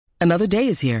Another day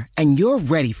is here, and you're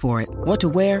ready for it. What to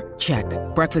wear? Check.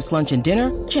 Breakfast, lunch, and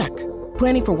dinner? Check.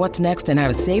 Planning for what's next and how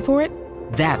to save for it?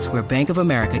 That's where Bank of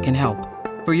America can help.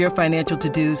 For your financial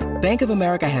to-dos, Bank of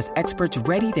America has experts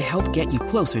ready to help get you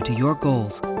closer to your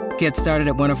goals. Get started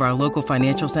at one of our local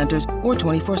financial centers or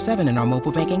 24/7 in our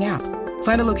mobile banking app.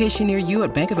 Find a location near you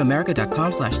at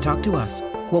bankofamerica.com/talktous.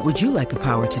 What would you like the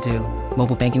power to do?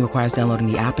 Mobile banking requires downloading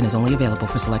the app and is only available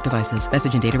for select devices.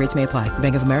 Message and data rates may apply.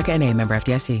 Bank of America N.A., member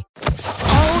FDIC.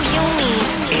 All you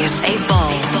need is a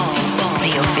ball.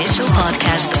 The official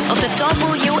podcast of the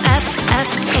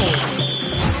WFFA.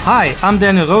 Hi, I'm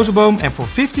Daniel Rosenboom, and for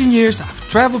 15 years I've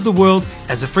traveled the world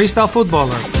as a freestyle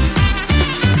footballer.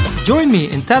 Join me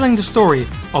in telling the story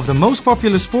of the most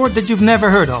popular sport that you've never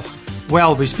heard of, where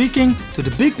I'll be speaking to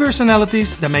the big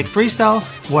personalities that make freestyle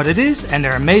what it is and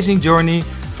their amazing journey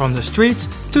from the streets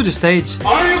to the stage.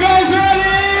 Are you guys ready?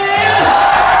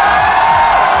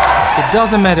 It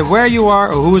doesn't matter where you are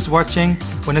or who is watching.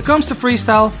 When it comes to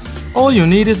freestyle, all you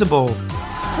need is a ball.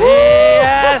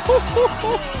 Yes!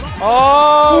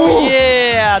 Oh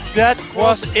yeah, that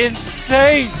was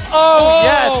insane! Oh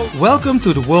yes! Welcome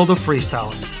to the world of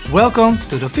freestyle. Welcome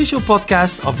to the official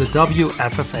podcast of the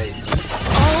WFFA.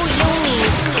 All you need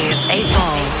is a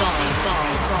ball.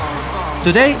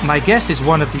 Today, my guest is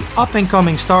one of the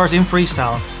up-and-coming stars in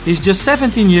freestyle. He's just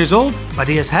 17 years old, but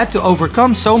he has had to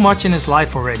overcome so much in his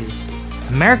life already.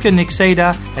 American Nick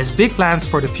Seyda has big plans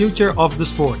for the future of the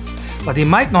sport, but he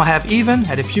might not have even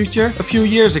had a future a few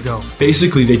years ago.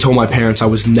 Basically, they told my parents I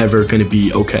was never going to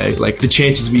be okay. Like, the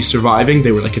chances of me surviving,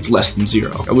 they were like, it's less than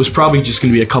zero. I was probably just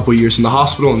going to be a couple years in the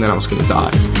hospital and then I was going to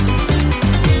die.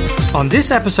 On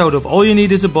this episode of All You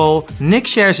Need Is a Ball, Nick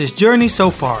shares his journey so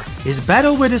far, his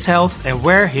battle with his health, and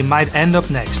where he might end up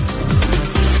next.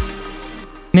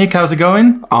 Nick, how's it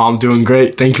going? I'm doing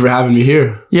great. Thank you for having me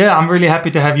here. Yeah, I'm really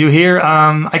happy to have you here.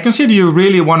 I consider you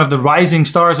really one of the rising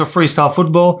stars of freestyle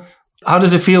football. How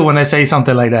does it feel when I say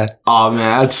something like that? Oh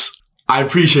man, I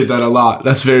appreciate that a lot.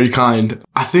 That's very kind.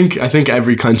 I think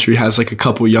every country has like a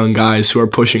couple young guys who are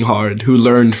pushing hard, who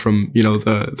learned from,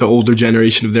 the older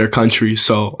generation of their country.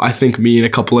 So I think me and a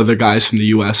couple other guys from the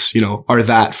US, are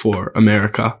that for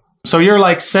America. So you're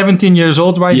like 17 years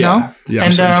old right now? Yeah,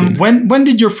 and I'm 17. When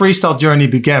did your freestyle journey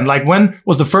begin? Like when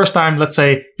was the first time, let's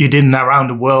say, you did an around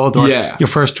the world or your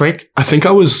first trick? I think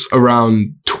I was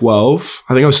around 12.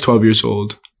 I think I was 12 years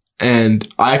old. And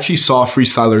I actually saw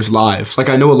freestylers live. Like,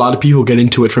 I know a lot of people get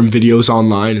into it from videos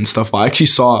online and stuff, but I actually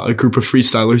saw a group of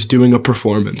freestylers doing a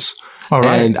performance. All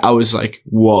right. And I was like,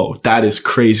 whoa, that is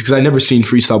crazy. Because I'd never seen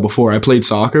freestyle before. I played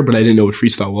soccer, but I didn't know what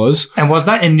freestyle was. And was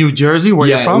that in New Jersey where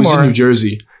you're from? Yeah, it was in New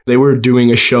Jersey. They were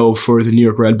doing a show for the New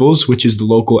York Red Bulls, which is the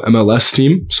local MLS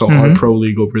team. So our pro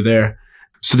league over there.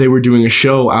 So they were doing a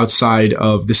show outside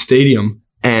of the stadium.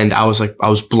 And I was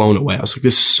blown away. I was like,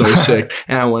 this is so sick.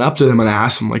 And I went up to them and I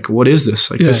asked them, like, what is this?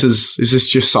 Like, is this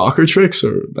just soccer tricks?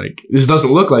 Or like, this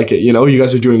doesn't look like it. You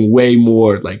guys are doing way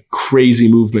more like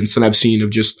crazy movements than I've seen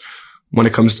of just when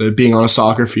it comes to being on a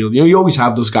soccer field. You always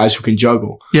have those guys who can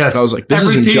juggle. Yes. But I was like, this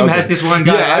every isn't team juggling. has this one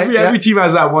guy. Yeah, every team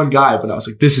has that one guy. But I was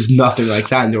like, this is nothing like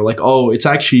that. And they were like, oh, it's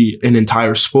actually an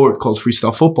entire sport called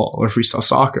freestyle football or freestyle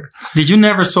soccer. Did you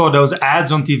never saw those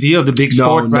ads on TV of the big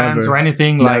sport brands or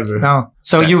anything? Never. No.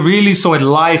 So you really saw it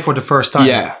live for the first time?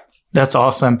 Yeah. That's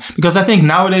awesome. Because I think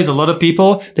nowadays a lot of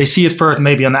people, they see it first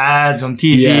maybe on ads, on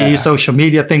TV, social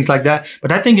media, things like that.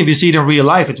 But I think if you see it in real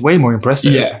life, it's way more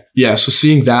impressive. Yeah. So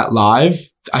seeing that live,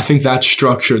 I think that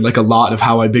structured like a lot of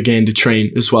how I began to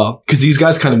train as well. Because these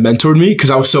guys kind of mentored me because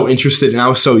I was so interested and I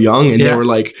was so young. And they were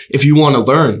like, if you want to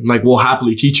learn, like, we'll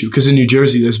happily teach you. Because in New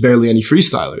Jersey, there's barely any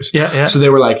freestylers. Yeah. So they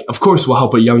were like, of course, we'll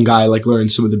help a young guy like learn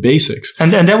some of the basics.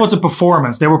 And that was a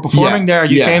performance. They were performing there.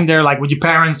 You came there like with your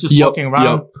parents just walking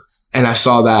around. And I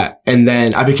saw that. And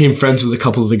then I became friends with a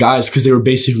couple of the guys because they were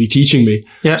basically teaching me.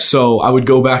 Yeah. So I would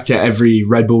go back to every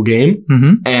Red Bull game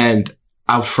and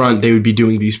out front, they would be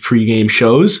doing these pre-game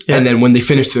shows. Yeah. And then when they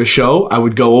finished their show, I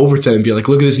would go over to them and be like,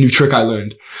 look at this new trick I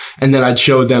learned. And then I'd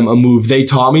show them a move they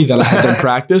taught me that I had them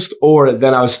practiced, or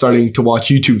then I was starting to watch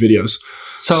YouTube videos.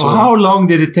 So how long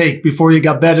did it take before you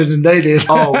got better than they did?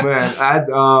 Oh man.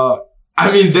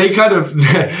 They kind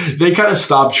of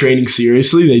stopped training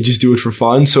seriously. They just do it for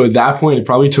fun. So at that point, it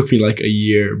probably took me like a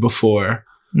year before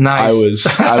I was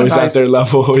nice. At their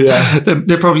level. Yeah.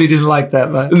 They probably didn't like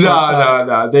that, but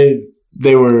no.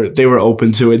 They were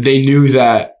open to it. They knew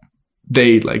that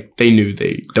they knew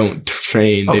they don't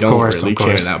train. They don't really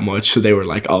care that much. So they were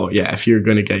like, oh yeah, if you're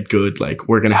going to get good, like,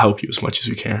 we're going to help you as much as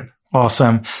we can.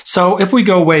 Awesome. So if we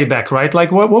go way back, right?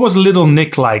 Like what was little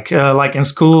Nick like? Like in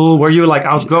school, were you like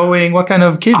outgoing? What kind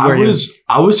of kid were you?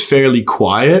 I was fairly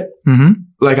quiet,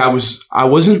 like I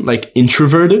wasn't like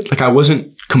introverted. Like I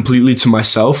wasn't completely to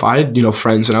myself. I had,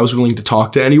 friends and I was willing to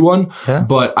talk to anyone,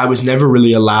 but I was never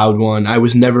really a loud one. I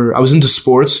was into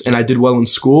sports and I did well in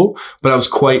school, but I was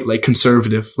quite like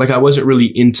conservative. Like I wasn't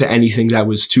really into anything that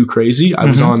was too crazy. I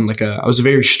was I was a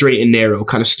very straight and narrow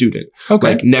kind of student.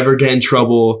 Okay. Like never get in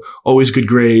trouble, always good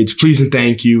grades, please and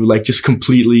thank you. Like just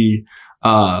completely,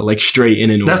 like straight in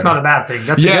and That's not a bad thing.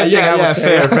 That's a good thing.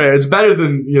 Fair. It's better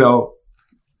than,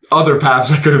 other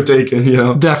paths I could have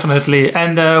taken, Definitely.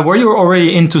 And were you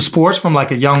already into sports from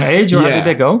like a young age, or how did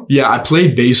that go? Yeah, I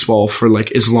played baseball for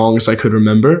like as long as I could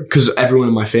remember because everyone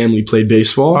in my family played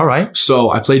baseball. All right. So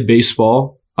I played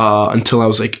baseball until I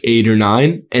was like 8 or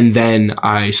 9, and then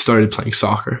I started playing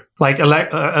soccer. Like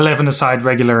 11-a-side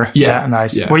regular. Yeah,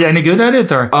 nice. Yeah. Were you any good at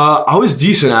it, or? I was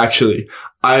decent actually.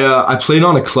 I played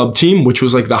on a club team, which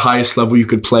was like the highest level you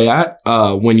could play at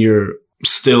when you're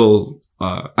still.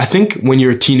 I think when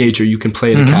you're a teenager, you can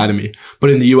play at academy.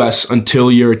 But in the US,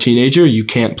 until you're a teenager, you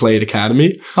can't play at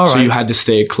academy. So you had to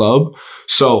stay at club.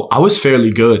 So I was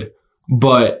fairly good.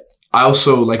 But I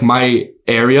also, like my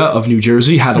area of New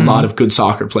Jersey had a lot of good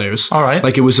soccer players. All right.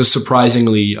 Like it was a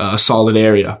surprisingly solid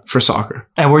area for soccer.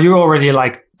 And were you already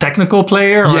like technical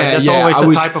player? Or that's always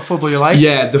the type of football you like?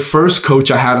 Yeah. The first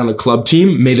coach I had on a club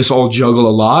team made us all juggle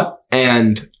a lot.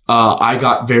 And I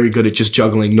got very good at just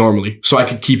juggling normally. So I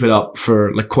could keep it up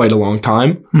for like quite a long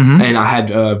time. And I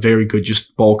had very good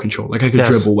just ball control. Like I could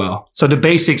dribble well. So the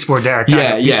basics were there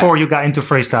before you got into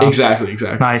freestyle. Exactly.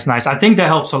 Nice. I think that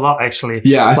helps a lot actually.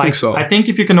 Yeah, I think so. I think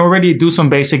if you can already do some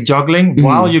basic juggling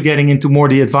while you're getting into more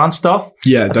the advanced stuff,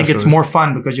 I think it's more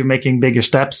fun because you're making bigger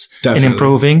steps in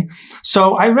improving.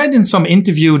 So I read in some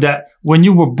interview that when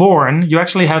you were born, you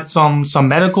actually had some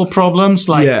medical problems.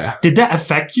 Like, did that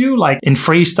affect you like in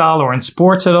freestyle or in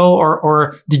sports at all?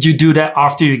 Or did you do that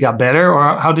after you got better?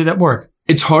 Or how did that work?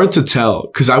 It's hard to tell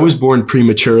because I was born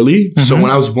prematurely. So when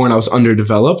I was born, I was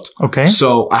underdeveloped. Okay.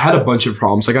 So I had a bunch of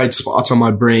problems. Like I had spots on my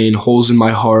brain, holes in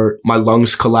my heart, my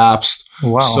lungs collapsed.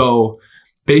 Wow. So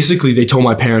basically they told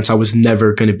my parents I was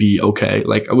never going to be okay.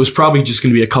 Like I was probably just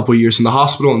going to be a couple years in the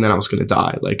hospital and then I was going to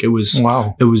die. Like it was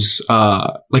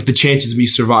like the chances of me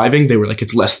surviving, they were like,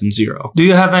 it's less than 0. Do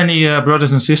you have any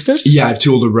brothers and sisters? Yeah, I have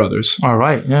 2 older brothers. All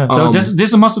right. Yeah. So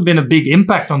this must have been a big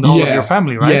impact on the whole of your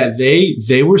family, right? Yeah.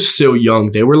 They were still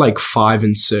young. They were like 5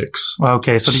 and 6.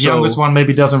 Okay. So the youngest one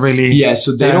maybe doesn't really. Yeah.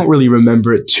 So they don't really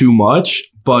remember it too much.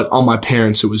 But on my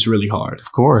parents, it was really hard.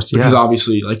 Of course, because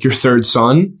obviously, like your third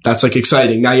son, that's like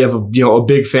exciting. Now you have a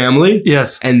big family.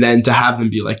 Yes. And then to have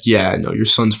them be like, yeah, no, your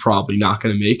son's probably not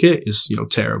going to make it is,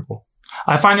 terrible.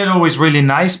 I find it always really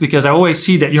nice because I always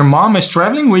see that your mom is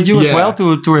traveling with you as well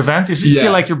to events. Is she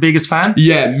like your biggest fan?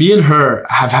 Yeah, me and her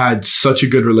have had such a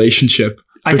good relationship.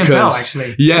 I can tell,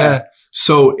 actually. Yeah.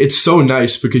 So it's so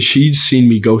nice because she'd seen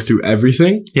me go through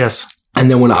everything. Yes. And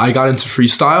then when I got into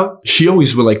freestyle, she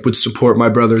always would support my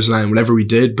brothers and I in whatever we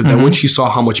did. But then when she saw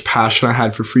how much passion I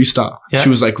had for freestyle, she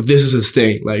was like, this is his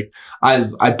thing. Like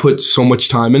I put so much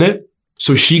time in it.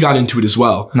 So she got into it as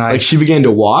well. Nice. Like she began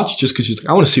to watch just because she's like,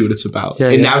 I want to see what it's about.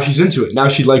 Now she's into it. Now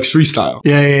she likes freestyle.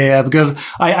 Yeah. Because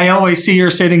I always see her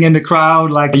sitting in the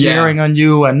crowd, like cheering on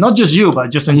you, and not just you,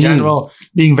 but just in general,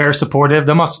 being very supportive.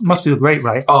 That must feel great,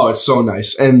 right? Oh, it's so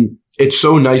nice. And it's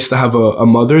so nice to have a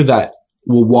mother that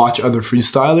will watch other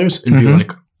freestylers and be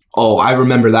like, oh, I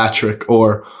remember that trick,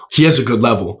 or he has a good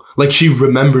level. Like she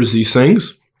remembers these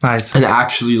things. Nice. And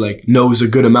actually like knows a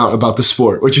good amount about the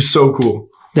sport, which is so cool.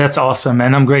 That's awesome,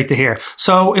 man. I'm great to hear.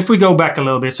 So if we go back a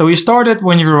little bit, so you started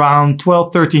when you were around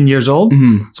 12, 13 years old.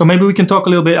 So maybe we can talk a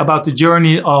little bit about the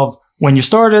journey of when you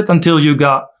started until you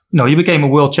got, you became a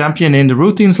world champion in the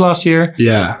routines last year.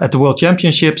 Yeah. At the World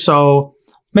Championship. So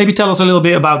maybe tell us a little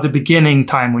bit about the beginning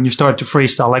time when you started to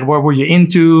freestyle. Like, what were you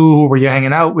into? Who were you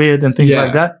hanging out with and things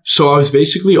like that? So I was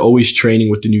basically always training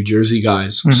with the New Jersey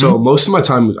guys. So most of my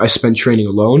time I spent training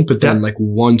alone, but then like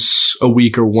once a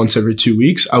week or once every 2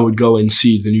 weeks, I would go and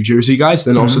see the New Jersey guys,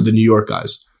 then also the New York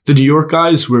guys. The New York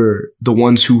guys were the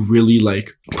ones who really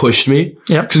like pushed me.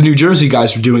 Yeah. Because New Jersey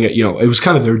guys were doing it, it was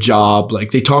kind of their job.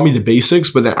 Like they taught me the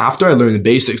basics, but then after I learned the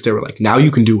basics, they were like, now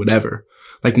you can do whatever.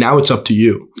 Like now it's up to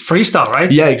you. Freestyle,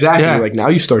 right? Yeah, exactly. Yeah. Like now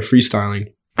you start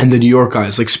freestyling. And the New York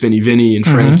guys like Spinny Vinny and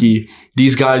Frankie,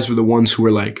 these guys were the ones who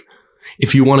were like,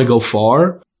 if you want to go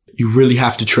far, you really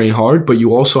have to train hard, but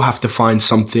you also have to find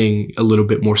something a little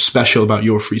bit more special about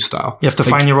your freestyle. You have to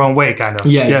find your own way, kind of.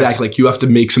 Yeah, exactly. Like you have to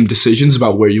make some decisions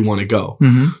about where you want to go.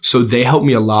 So they helped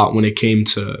me a lot when it came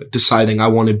to deciding I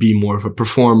want to be more of a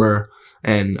performer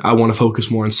and I want to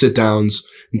focus more on sit downs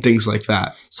and things like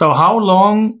that. So how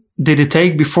long did it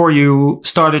take before you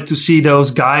started to see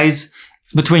those guys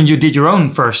between you did your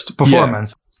own first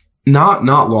performance? Not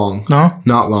long. No?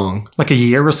 Not long. Like a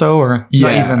year or so, or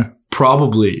not even?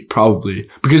 Probably.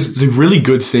 Because the really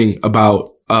good thing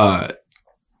about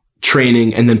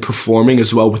training and then performing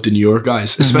as well with the New York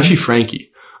guys, especially Frankie.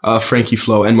 Frankie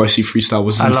Flow, NYC Freestyle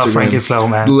was his Instagram. I love Frankie Flow,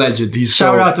 man. Legend.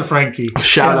 Shout out to Frankie.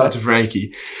 Shout out to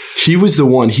Frankie. He was the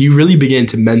one. He really began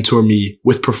to mentor me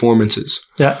with performances.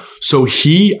 Yeah. So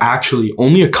he actually,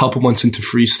 only a couple months into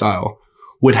freestyle,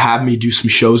 would have me do some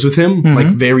shows with him, like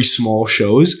very small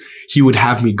shows. He would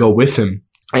have me go with him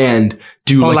and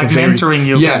do like a very, mentoring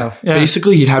you. Yeah.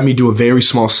 Basically, he'd have me do a very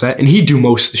small set and he'd do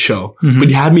most of the show, but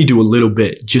he had me do a little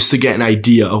bit just to get an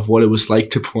idea of what it was like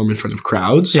to perform in front of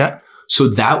crowds. Yeah. So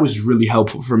that was really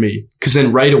helpful for me because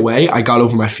then right away I got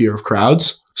over my fear of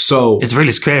crowds. So it's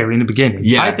really scary in the beginning.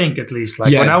 Yeah. I think at least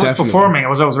when I was performing, I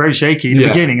was very shaky in the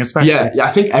beginning, especially. Yeah,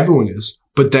 I think everyone is.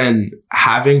 But then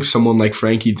having someone like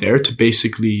Frankie there to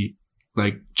basically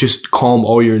like just calm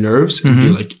all your nerves and be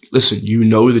like, listen, you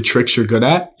know the tricks you're good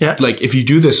at. Yeah. Like if you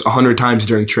do this 100 times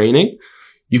during training,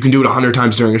 you can do it 100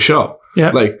 times during a show.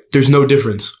 Yeah. Like there's no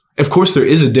difference. Of course there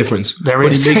is a difference, but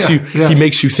he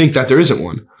makes you think that there isn't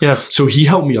one. Yes. So he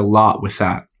helped me a lot with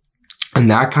that. And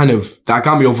that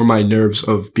got me over my nerves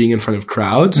of being in front of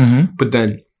crowds, but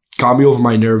then got me over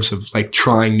my nerves of like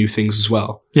trying new things as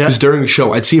well. Yeah. Because during the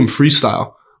show, I'd see him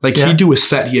freestyle. Like he'd do a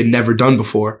set he had never done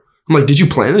before. I'm like, did you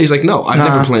plan it? He's like, no, I've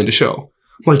never planned a show.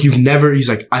 I'm like, he's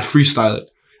like, I freestyle it.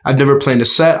 I've never planned a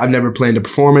set. I've never planned a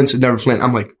performance.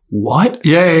 I'm like, what?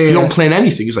 Yeah. You don't plan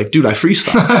anything. He's like, dude, I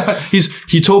freestyle.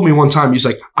 He told me one time, he's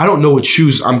like, I don't know what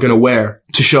shoes I'm going to wear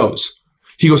to shows.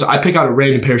 He goes, I pick out a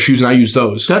random pair of shoes and I use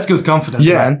those. That's good confidence,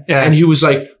 man. Yeah. And he was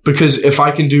like, because if I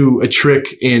can do a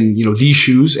trick in, these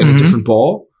shoes and a different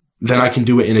ball, then I can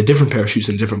do it in a different pair of shoes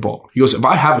and a different ball. He goes, if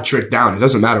I have a trick down, it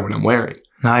doesn't matter what I'm wearing.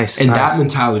 Nice. And that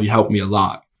mentality helped me a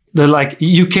lot. They're like,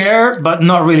 you care, but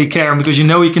not really caring because you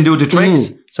know you can do the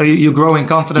tricks. So you grow in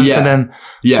confidence and then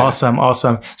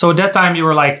awesome. So at that time you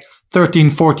were like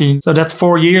 13, 14. So that's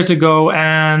 4 years ago.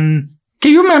 And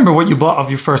can you remember what you bought of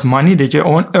your first money? Did you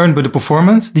earn with the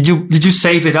performance? Did you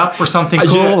save it up for something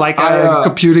cool, like a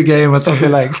computer game or something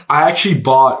like? I actually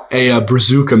bought a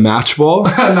Brazuca match ball.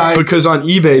 Nice. Because on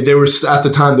eBay, they were at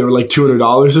the time they were like $200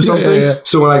 or something. Yeah.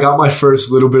 So when I got my first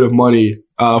little bit of money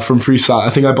from freestyle, I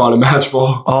think I bought a match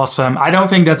ball. Awesome. I don't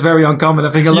think that's very uncommon.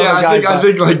 I think a lot of guys. I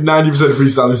think like 90% of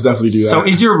freestylers definitely do that. So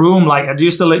is your room like? Do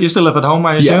you still live at home?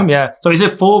 I assume. Yeah. So is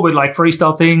it full with like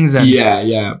freestyle things? And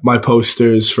yeah. My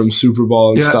posters from Super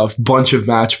Bowl and stuff. Bunch of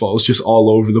match balls just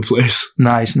all over the place.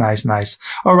 Nice.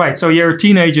 All right. So you're a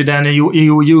teenager then. And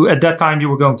you at that time you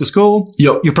were going to school.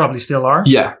 Yep. You probably still are.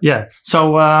 Yeah.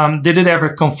 So did it ever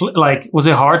conflict? Like was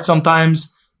it hard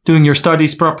sometimes doing your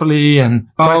studies properly and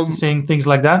practicing things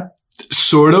like that?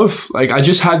 Sort of. Like I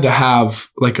just had to have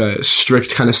like a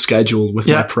strict kind of schedule with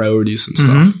my priorities and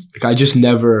stuff. Like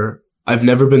I've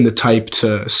never been the type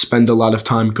to spend a lot of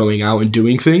time going out and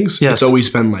doing things. Yes. It's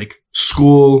always been like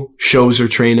school, shows or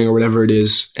training or whatever it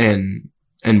is and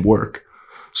work.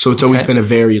 So it's always been a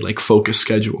very like focused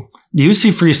schedule. Do you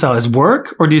see freestyle as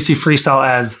work or do you see freestyle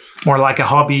as more like a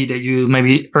hobby that you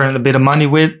maybe earn a bit of money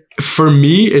with? For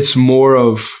me, it's more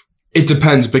of, it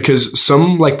depends because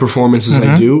some like performances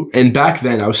I do. And back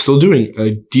then I was still doing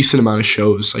a decent amount of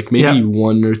shows, like maybe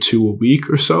 1 or 2 a week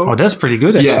or so. Oh, that's pretty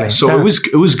good actually. Yeah. So it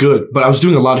was good, but I was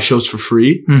doing a lot of shows for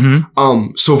free.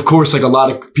 So of course, like a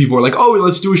lot of people are like, oh,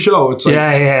 let's do a show. It's like,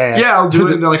 yeah, I'll do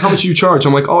it. And they're like, how much do you charge?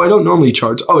 I'm like, oh, I don't normally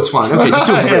charge. Oh, it's fine. Okay, just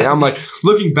do it for free. I'm like,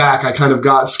 looking back, I kind of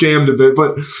got scammed a bit,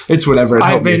 but it's whatever.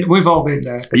 We've all been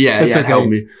there. Yeah, it helped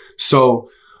me. So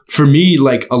for me,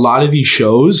 like a lot of these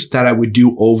shows that I would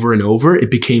do over and over,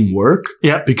 it became work.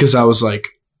 Yeah. Because I was like,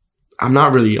 I'm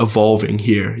not really evolving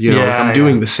here. Like I'm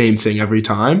doing the same thing every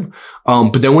time.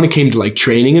 But then when it came to like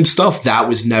training and stuff, that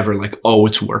was never like, oh,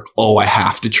 it's work. Oh, I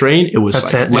have to train. It was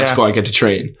let's go. I get to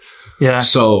train. Yeah.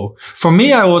 So for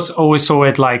me, I always saw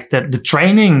it like that the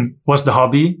training was the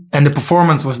hobby and the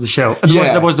performance was the show.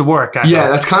 That was the work.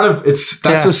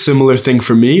 That's a similar thing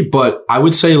for me, but I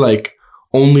would say like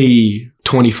only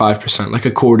 25%, like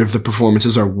a quarter of the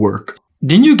performances are work.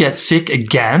 Didn't you get sick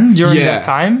again during that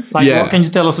time? What can you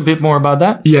tell us a bit more about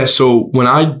that? Yeah. So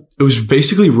it was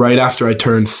basically right after I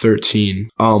turned 13,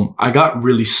 I got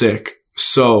really sick.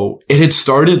 So it had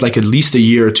started like at least a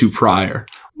year or 2 prior.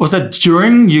 Was that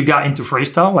during you got into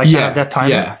freestyle? At that time?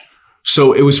 Yeah.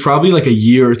 So it was probably like a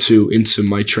year or 2 into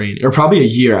my training, or probably a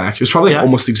year actually. It was probably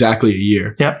almost exactly a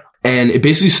year. Yeah. And it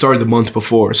basically started the month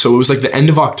before. So it was like the end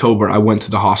of October, I went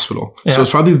to the hospital. Yeah. So it was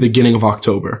probably the beginning of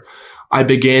October. I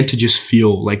began to just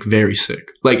feel like very sick.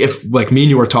 Like if like me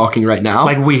and you are talking right now.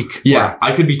 Like weak. Yeah.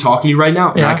 I could be talking to you right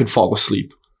now and I could fall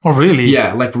asleep. Oh, really?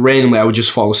 Yeah, like randomly, I would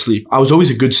just fall asleep. I was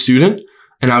always a good student,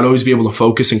 and I would always be able to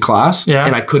focus in class,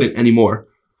 and I couldn't anymore.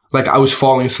 Like, I was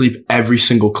falling asleep every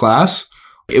single class.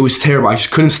 It was terrible. I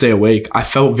just couldn't stay awake. I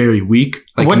felt very weak.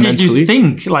 Like, what mentally. did you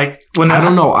think? Like, when I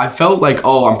don't know. I felt like,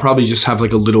 I'm probably just have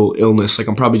like a little illness. Like,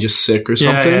 I'm probably just sick or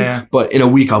something. Yeah. But in a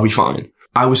week, I'll be fine.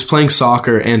 I was playing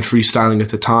soccer and freestyling at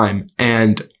the time,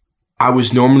 and I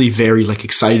was normally very like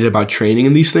excited about training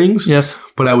in these things. Yes.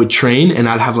 But I would train and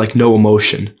I'd have like no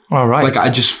emotion. All right. Like,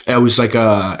 I was like,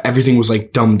 everything was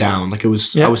like dumbed down. Like, I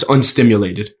was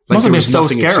unstimulated. Like, Must there have was been so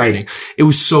nothing scary. exciting. It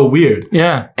was so weird.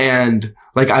 Yeah. And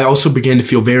like, I also began to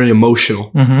feel very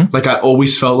emotional. Mm-hmm. Like, I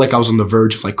always felt like I was on the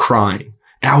verge of like crying.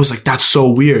 And I was like, that's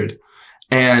so weird.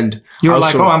 And you were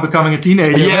like, I'm becoming a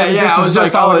teenager. Yeah. I was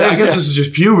like, I guess this is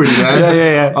just puberty, man.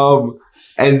 Yeah.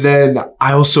 And then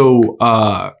I also,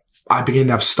 I began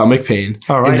to have stomach pain.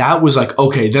 All right. And that was like,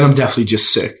 okay, then I'm definitely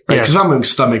just sick. Right? Because I'm having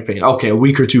stomach pain. Okay, a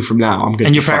week or two from now, I'm going to be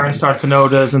And your parents start to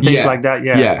notice and things like that.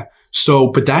 Yeah.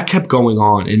 So, but that kept going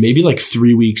on. And maybe like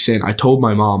 3 weeks in, I told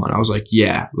my mom and I was like,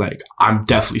 yeah, like, I'm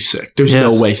definitely sick. There's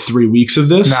no way 3 weeks of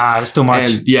this. Nah, it's too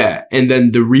much. And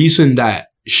then the reason that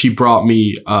she brought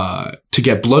me to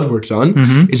get blood work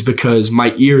done is because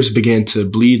my ears began to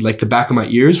bleed. Like, the back of my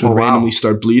ears would randomly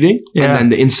start bleeding. Yeah. And then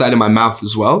the inside of my mouth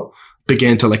as well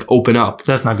began to like open up.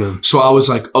 That's not good. So I was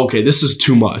like, okay, this is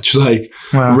too much. Like,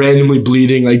 randomly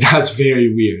bleeding, like, that's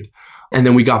very weird. And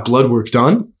then we got blood work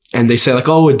done and they said like,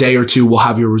 a day or two, we'll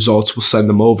have your results. We'll send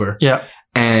them over. Yeah.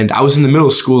 And I was in the middle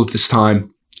of school at this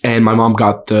time and my mom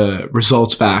got the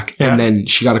results back and then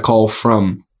she got a call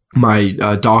from my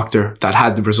doctor that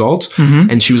had the results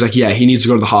and she was like, he needs to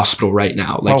go to the hospital right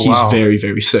now. Like, he's very,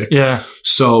 very sick. Yeah.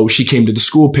 So she came to the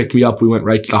school, picked me up. We went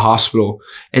right to the hospital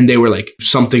and they were like,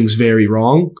 something's very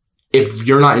wrong. If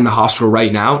you're not in the hospital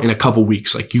right now, in a couple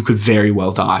weeks, like, you could very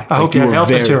well die. Okay, like,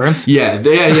 health insurance. Yeah.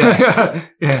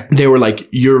 They were like,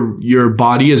 your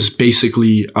body is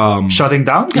basically shutting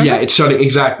down? Yeah, it's shutting,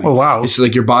 exactly. Oh, wow. It's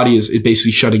like your body is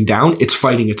basically shutting down. It's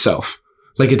fighting itself.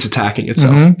 Like, it's attacking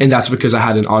itself. And that's because I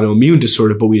had an autoimmune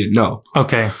disorder, but we didn't know.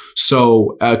 Okay.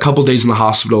 So a couple days in the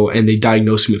hospital and they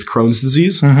diagnosed me with Crohn's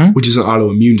disease, which is an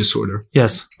autoimmune disorder.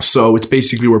 Yes. So it's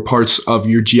basically where parts of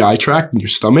your GI tract and your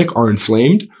stomach are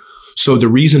inflamed. So the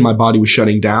reason my body was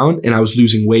shutting down and I was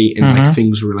losing weight and like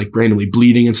things were like randomly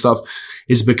bleeding and stuff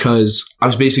is because I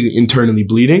was basically internally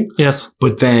bleeding. Yes.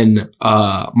 But then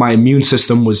my immune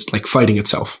system was like fighting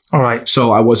itself. All right.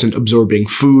 So I wasn't absorbing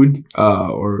food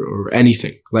or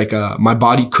anything. Like my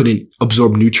body couldn't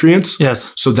absorb nutrients.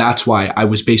 Yes. So that's why I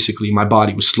was basically, my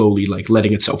body was slowly like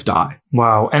letting itself die.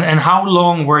 Wow. And how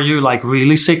long were you like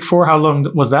really sick for? How long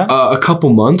was that? A couple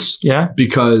months. Yeah.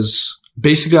 Because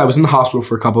basically, I was in the hospital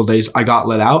for a couple of days. I got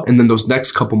let out. And then those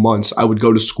next couple months, I would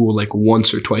go to school like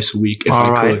once or twice a week if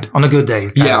I could. On a good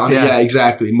day. Yeah,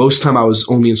 exactly. Most of the time, I was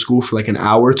only in school for like an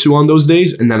hour or two on those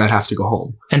days. And then I'd have to go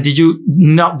home. And did you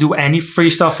not do any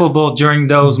freestyle football during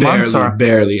those months?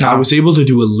 Barely. No. I was able to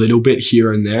do a little bit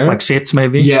here and there. Like sits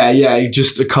maybe? Yeah.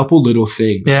 Just a couple little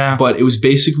things. Yeah. But it was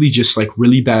basically just like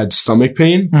really bad stomach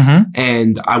pain.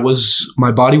 And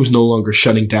my body was no longer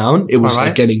shutting down. It was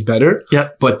like getting better. Yeah.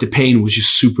 But the pain was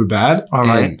just super bad.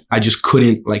 And I just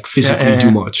couldn't like physically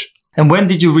do much. And when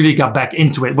did you really get back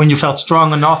into it? When you felt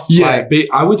strong enough? Yeah.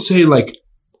 I would say like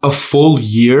a full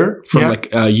year from like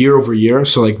year over year.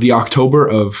 So like the October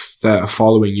of the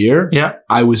following year,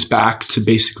 I was back to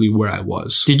basically where I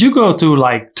was. Did you go to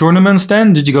like tournaments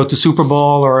then? Did you go to Super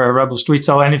Bowl or a Rebel Street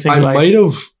Style, anything?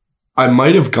 I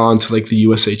might have gone to like the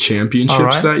USA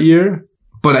Championships that year,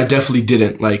 but I definitely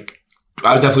didn't like,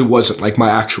 I definitely wasn't like my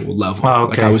actual level. Oh,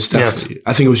 okay. Like I was definitely,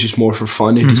 I think it was just more for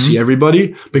fun and to see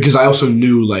everybody because I also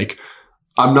knew like,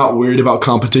 I'm not worried about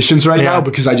competitions right now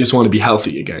because I just want to be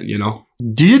healthy again, you know?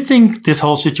 Do you think this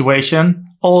whole situation,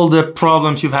 all the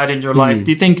problems you've had in your life,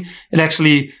 do you think it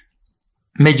actually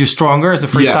made you stronger as a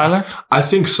freestyler? Yeah, I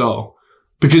think so.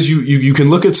 Because you can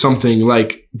look at something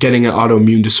like getting an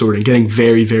autoimmune disorder and getting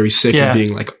very, very sick and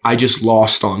being like, I just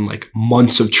lost on like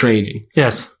months of training.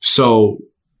 Yes. So,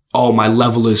 my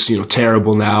level is,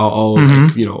 terrible now.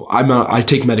 Like, I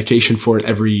take medication for it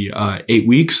every 8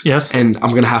 weeks. Yes. And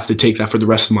I'm going to have to take that for the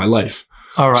rest of my life.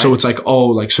 All right. So it's like,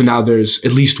 so now there's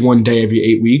at least one day every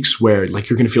 8 weeks where like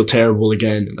you're going to feel terrible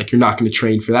again. And, like you're not going to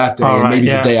train for that day and maybe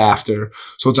the day after.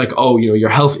 So it's like, your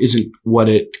health isn't what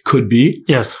it could be.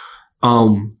 Yes.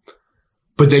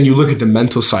 But then you look at the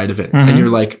mental side of it and you're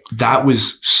like, that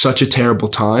was such a terrible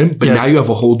time. But now you have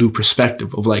a whole new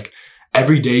perspective of like,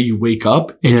 every day you wake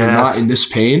up and you're not in this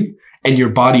pain and your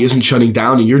body isn't shutting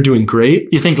down and you're doing great.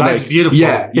 You think life is beautiful.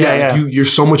 Yeah. You're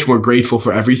so much more grateful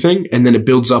for everything. And then it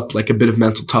builds up like a bit of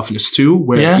mental toughness too,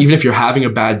 where even if you're having a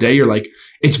bad day, you're like,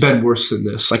 it's been worse than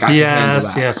this. Like I can handle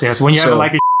that. Yes. When you have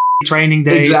like a training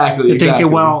day, you're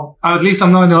thinking, well, at least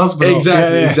I'm not in the hospital.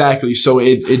 Exactly. So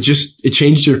it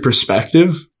changed your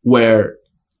perspective where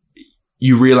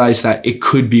you realize that it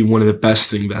could be one of the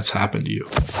best things that's happened to you.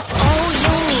 All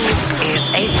you need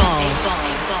is a ball.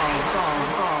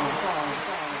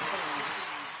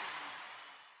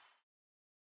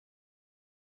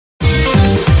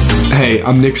 Hey,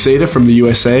 I'm Nick Seyda from the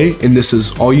USA, and this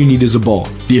is All You Need Is a Ball,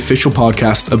 the official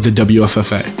podcast of the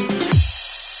WFFA.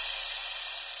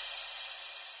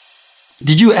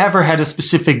 Did you ever had a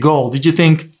specific goal? Did you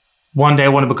think one day I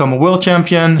want to become a world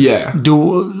champion? Yeah.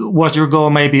 Was your goal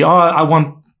maybe, I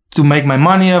want to make my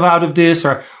money out of this?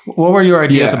 Or what were your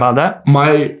ideas about that?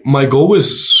 My goal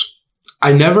was,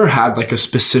 I never had like a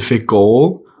specific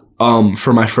goal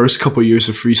for my first couple years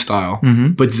of freestyle.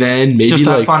 But then maybe just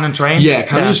like have fun and train? Yeah,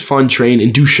 kind of just fun, train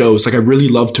and do shows. Like I really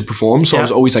love to perform. So I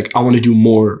was always like, I want to do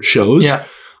more shows. Yeah.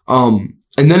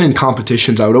 And then in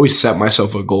competitions, I would always set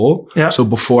myself a goal. Yeah. So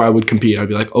before I would compete, I'd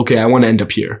be like, okay, I want to end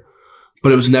up here.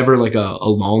 But it was never like a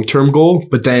long-term goal.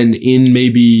 But then in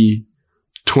maybe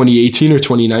 2018 or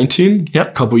 2019,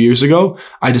 a couple years ago,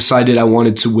 I decided I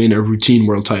wanted to win a routine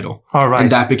world title. All right.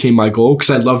 And that became my goal because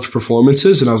I loved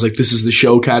performances. And I was like, this is the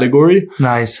show category.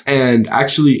 Nice. And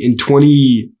actually it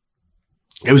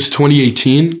was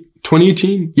 2018.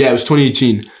 2018? Yeah, it was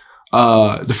 2018.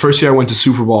 The first year I went to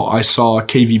Super Bowl, I saw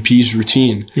KVP's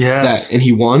routine. Yes. And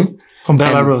he won. From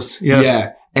Belarus. Yes.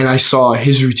 Yeah. And I saw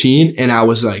his routine and I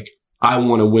was like, I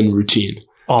want to win routine.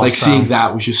 Awesome. Like seeing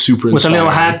that was just super inspiring. With a little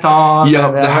hat on.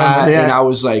 Yeah, the hat. Yeah. And I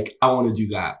was like, I want to do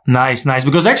that. Nice.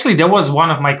 Because actually that was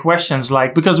one of my questions.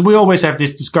 Like, because we always have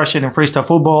this discussion in freestyle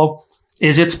football.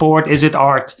 Is it sport? Is it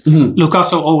art?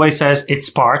 Lucasso always says it's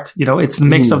part. It's the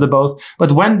mix of the both.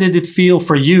 But when did it feel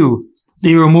for you that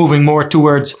you were moving more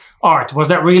towards art? Was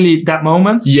that really that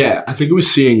moment? Yeah, I think it was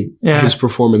seeing his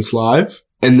performance live.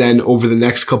 And then over the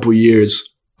next couple of years,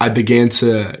 I began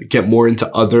to get more into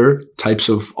other types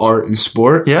of art and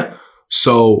sport. Yeah.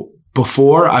 So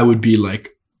before I would be like,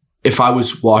 if I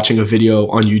was watching a video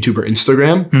on YouTube or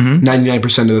Instagram,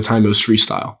 99% of the time it was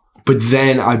freestyle. But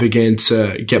then I began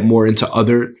to get more into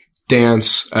other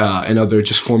dance and other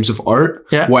just forms of art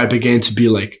where I began to be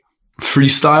like,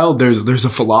 freestyle, there's a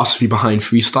philosophy behind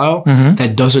freestyle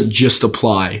that doesn't just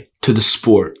apply to the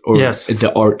sport or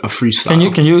the art of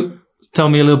freestyle. Can you tell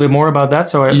me a little bit more about that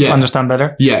so I understand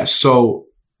better? Yeah. So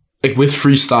like with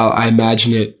freestyle, I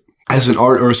imagine it as an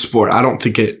art or a sport. I don't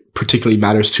think it particularly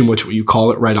matters too much what you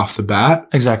call it right off the bat.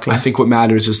 Exactly. I think what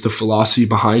matters is the philosophy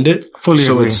behind it. Fully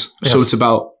agree. So it's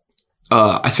about,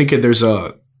 I think there's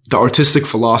the artistic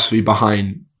philosophy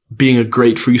behind being a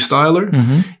great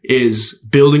freestyler is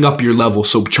building up your level.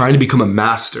 So trying to become a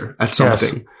master at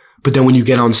something. Yes. But then when you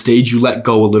get on stage, you let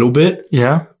go a little bit.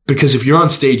 Yeah. Because if you're on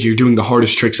stage, you're doing the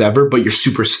hardest tricks ever, but you're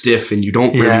super stiff and you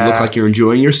don't really look like you're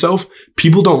enjoying yourself.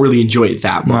 People don't really enjoy it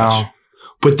that much. No.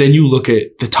 But then you look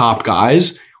at the top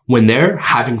guys when they're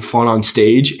having fun on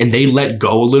stage and they let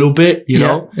go a little bit, you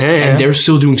know, and they're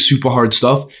still doing super hard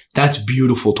stuff. That's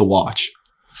beautiful to watch.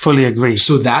 Fully agree.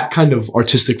 So that kind of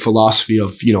artistic philosophy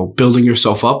of, building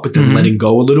yourself up, but then letting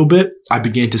go a little bit, I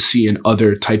began to see in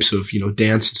other types of,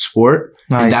 dance and sport.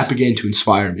 Nice. And that began to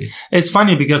inspire me. It's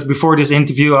funny because before this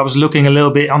interview, I was looking a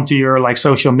little bit onto your like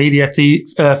social media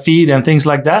feed and things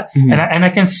like that. And I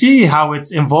can see how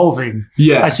it's evolving.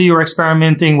 Yeah. I see you're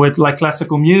experimenting with like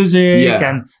classical music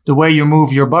and the way you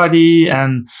move your body.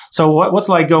 And so what's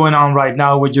like going on right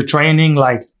now with your training?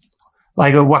 Like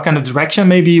what kind of direction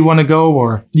maybe you want to go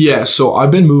or? Yeah. So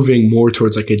I've been moving more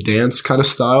towards like a dance kind of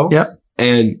style. Yeah.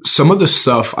 And some of the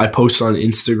stuff I post on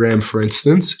Instagram, for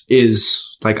instance, is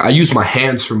like I use my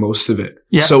hands for most of it.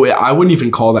 Yeah. So I wouldn't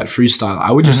even call that freestyle.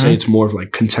 I would just say it's more of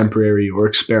like contemporary or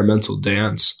experimental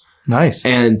dance. Nice.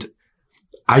 And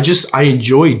I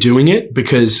enjoy doing it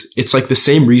because it's like the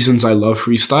same reasons I love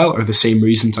freestyle are the same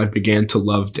reasons I began to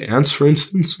love dance, for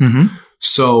instance.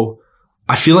 So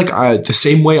I feel like the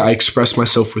same way I express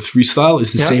myself with freestyle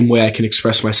is the same way I can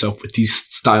express myself with these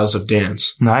styles of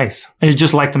dance. Nice. And you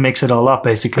just like to mix it all up,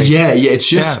 basically. Yeah. It's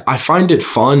just, I find it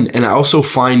fun. And I also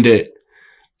find it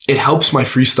helps my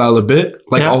freestyle a bit.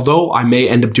 Like, although I may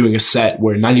end up doing a set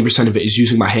where 90% of it is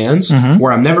using my hands,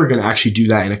 where I'm never going to actually do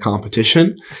that in a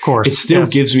competition. Of course. It still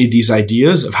gives me these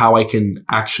ideas of how I can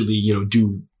actually,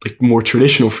 do like more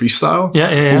traditional freestyle.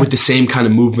 But with the same kind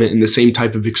of movement and the same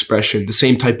type of expression, the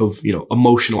same type of,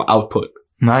 emotional output.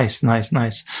 Nice.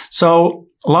 So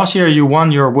Last year, you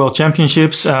won your world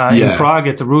championships in Prague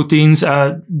at the routines.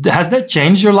 Has that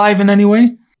changed your life in any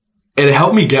way? It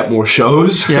helped me get more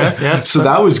shows. Yes. So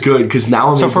that was good because now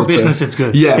I'm so able for business, it's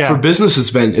good. Yeah, for business,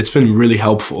 it's been really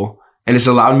helpful, and it's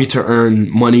allowed me to earn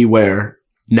money where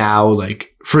now,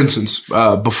 like for instance,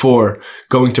 before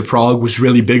going to Prague was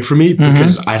really big for me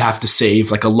because I'd have to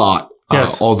save like a lot.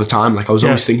 All the time. Like I was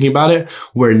always thinking about it,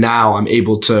 where now I'm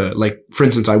able to, like, for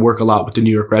instance, I work a lot with the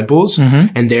New York Red Bulls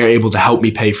and they're able to help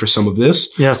me pay for some of this,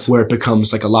 where it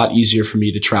becomes like a lot easier for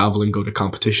me to travel and go to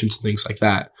competitions and things like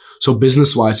that. So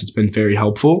business wise, it's been very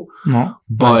helpful,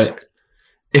 but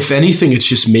if anything, it's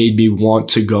just made me want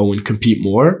to go and compete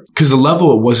more because the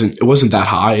level, it wasn't that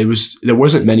high. There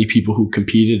wasn't many people who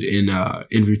competed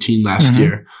in routine last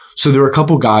year. So there were a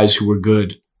couple guys who were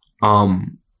good.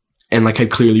 And like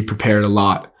had clearly prepared a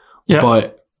lot,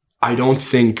 but I don't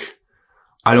think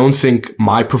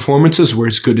my performances were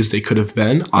as good as they could have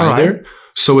been either. Right.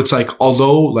 So it's like,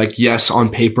 although like, yes, on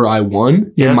paper I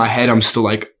won, in my head, I'm still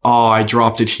like, oh, I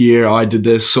dropped it here. Oh, I did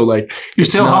this. So like, you're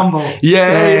still humble.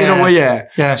 In a way.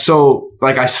 Yeah. So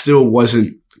like, I still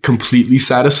wasn't completely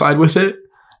satisfied with it.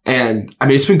 And I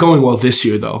mean, it's been going well this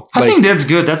year though. I think that's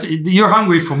good. You're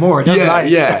hungry for more. That's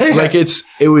nice. Yeah. Like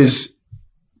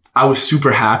I was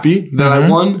super happy that I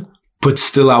won, but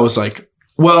still I was like,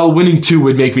 well, winning 2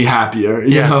 would make me happier,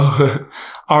 you know?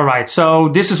 All right. So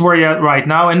this is where you're at right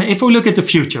now. And if we look at the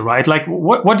future, right? Like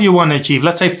what do you want to achieve?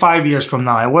 Let's say 5 years from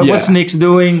now. What's Nick's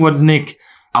doing? What's Nick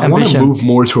I want to move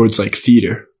more towards like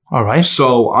theater. All right.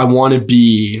 So I want to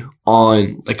be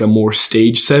on like a more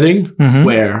stage setting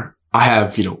where I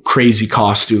have, you know, crazy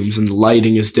costumes and the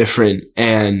lighting is different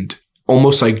and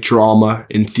almost like drama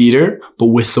in theater, but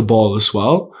with the ball as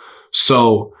well.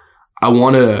 So I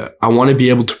want to be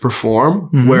able to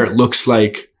perform where it looks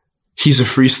like he's a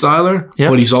freestyler,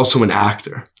 but he's also an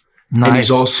actor. Nice. And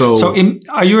he's also... So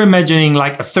are you imagining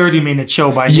like a 30-minute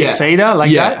show by Nick Seyda?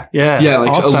 Like that? Yeah,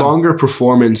 like awesome. A longer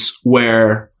performance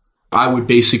where I would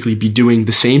basically be doing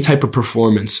the same type of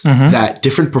performance that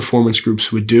different performance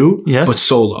groups would do, but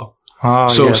solo. Oh,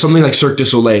 so something like Cirque du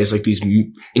Soleil is like these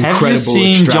incredible... Have you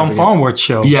seen John Farnworth's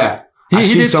show? Yeah.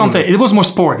 He did something. It was more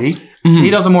sporty.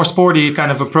 He does a more sporty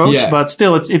kind of approach, but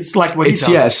still it's like what he does.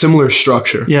 Yeah, similar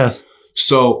structure. Yes.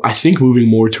 So I think moving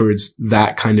more towards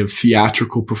that kind of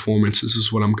theatrical performances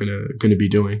is what I'm gonna be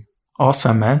doing.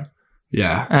 Awesome, man.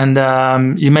 Yeah.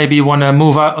 And you maybe want to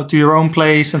move out to your own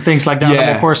place and things like that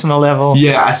on a personal level.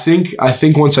 Yeah, I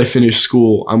think once I finish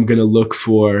school, I'm gonna look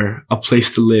for a place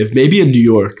to live, maybe in New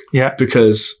York. Yeah.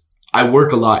 Because I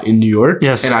work a lot in New York.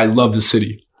 Yes. And I love the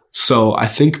city. So I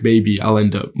think maybe I'll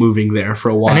end up moving there for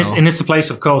a while. And it's a place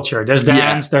of culture. There's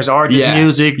dance, there's art, there's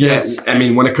music. I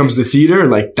mean, when it comes to theater,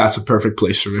 like that's a perfect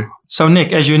place for me. So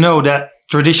Nick, as you know, that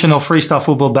traditional freestyle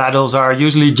football battles are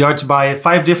usually judged by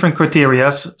 5 different criteria,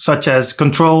 such as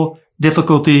control,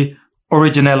 difficulty,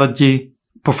 originality,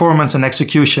 performance, and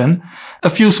execution. A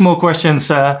few small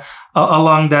questions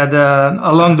along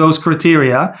those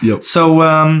criteria. Yep.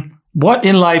 So what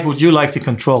in life would you like to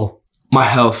control? My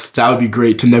health. That would be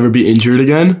great to never be injured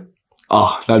again.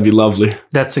 Oh, that'd be lovely.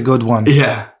 That's a good one.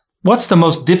 Yeah. What's the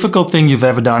most difficult thing you've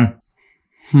ever done?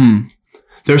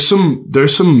 There's some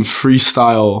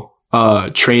freestyle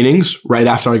trainings right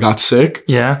after I got sick.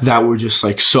 Yeah. That were just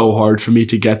like so hard for me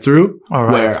to get through. All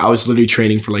right. Where I was literally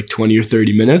training for like 20 or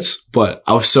 30 minutes, but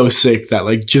I was so sick that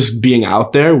like just being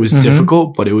out there was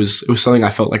difficult, but it was something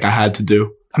I felt like I had to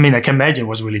do. I mean, I can imagine it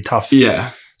was really tough.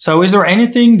 Yeah. So is there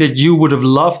anything that you would have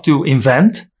loved to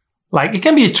invent? Like it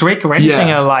can be a trick or anything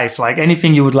in life, like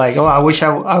anything you would like, oh, I wish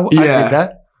I did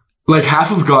that. Like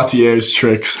half of Gautier's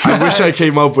tricks, I wish I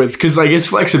came up with, because like his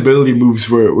flexibility moves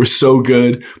were so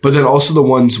good. But then also the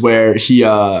ones where he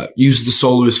used the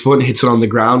sole of his foot and hits it on the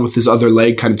ground with his other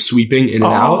leg kind of sweeping in and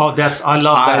out. Oh, I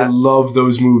love that. I love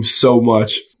those moves so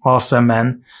much. Awesome,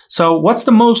 man. So what's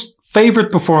the most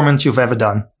favorite performance you've ever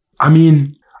done? I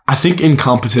mean, I think in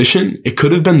competition, it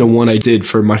could have been the one I did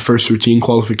for my first routine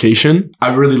qualification.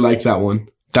 I really liked that one.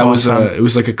 That awesome. it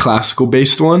was like a classical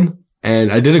based one.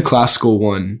 And I did a classical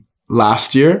one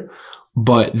last year,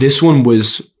 but this one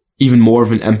was even more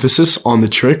of an emphasis on the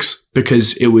tricks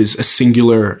because it was a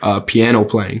singular piano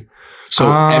playing. So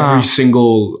every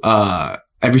single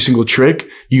trick,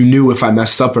 you knew if I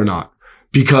messed up or not.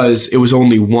 Because it was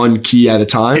only one key at a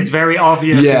time. It's very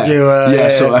obvious. Yeah.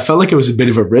 So I felt like it was a bit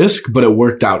of a risk, but it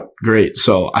worked out great.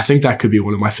 So I think that could be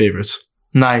one of my favorites.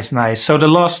 Nice. So the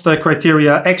last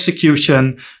criteria,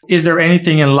 execution. Is there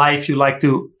anything in life you like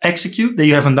to execute that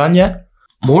you haven't done yet?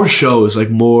 more shows, like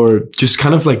more, just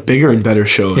kind of like bigger and better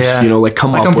shows, Yeah. you know, like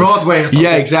come Like up on with, Broadway or something.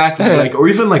 Yeah, exactly. Like, or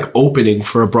even like opening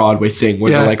for a Broadway thing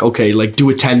where they're like, okay, like do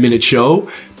a 10-minute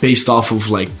show based off of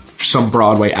like some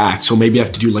Broadway act. So maybe I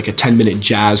have to do like a 10-minute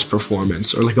jazz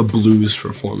performance or like a blues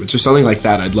performance or something like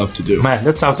that. I'd love to do. Man,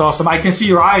 that sounds awesome. I can see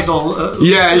your eyes all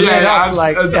lit up,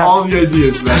 like, all the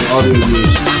ideas, man, all the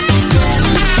ideas.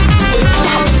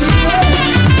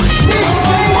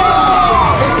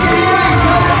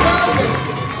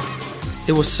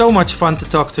 It was so much fun to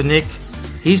talk to Nick.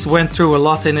 He's went through a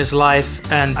lot in his life,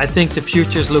 and I think the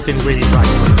future's looking really bright.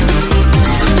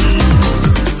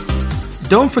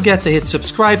 Don't forget to hit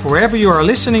subscribe wherever you are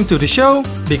listening to the show,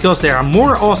 because there are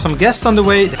more awesome guests on the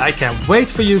way that I can't wait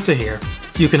for you to hear.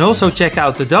 You can also check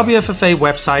out the WFFA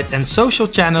website and social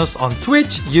channels on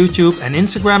Twitch, YouTube, and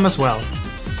Instagram as well.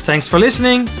 Thanks for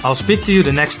listening. I'll speak to you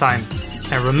the next time.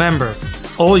 And remember,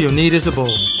 all you need is a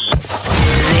ball.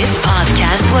 This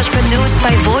podcast was produced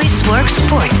by VoiceWorks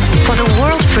Sports for the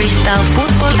World Freestyle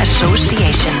Football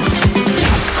Association.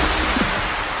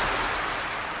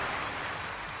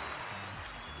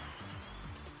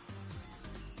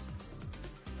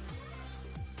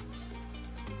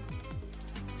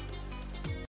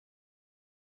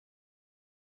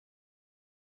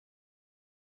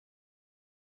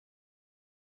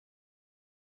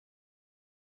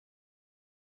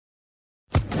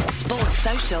 Sports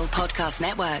Social Podcast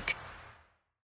Network.